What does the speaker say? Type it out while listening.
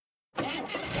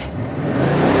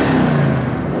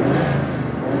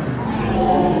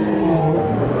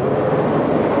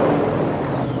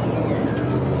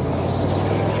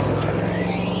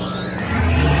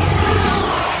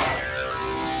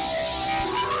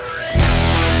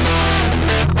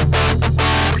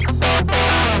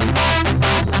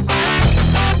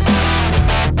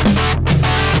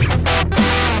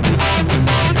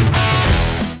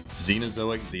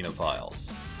Xenozoic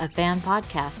Xenophiles. A fan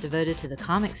podcast devoted to the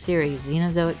comic series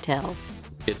Xenozoic Tales.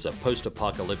 It's a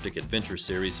post-apocalyptic adventure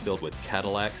series filled with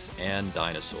Cadillacs and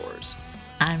dinosaurs.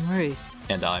 I'm Ruth.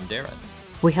 And I'm Darren.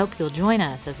 We hope you'll join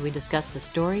us as we discuss the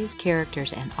stories,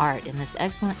 characters, and art in this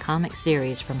excellent comic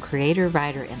series from creator,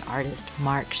 writer, and artist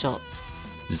Mark Schultz.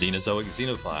 Xenozoic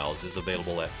Xenophiles is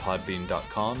available at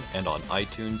podbean.com and on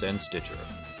iTunes and Stitcher.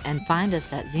 And find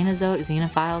us at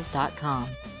xenozoicxenophiles.com.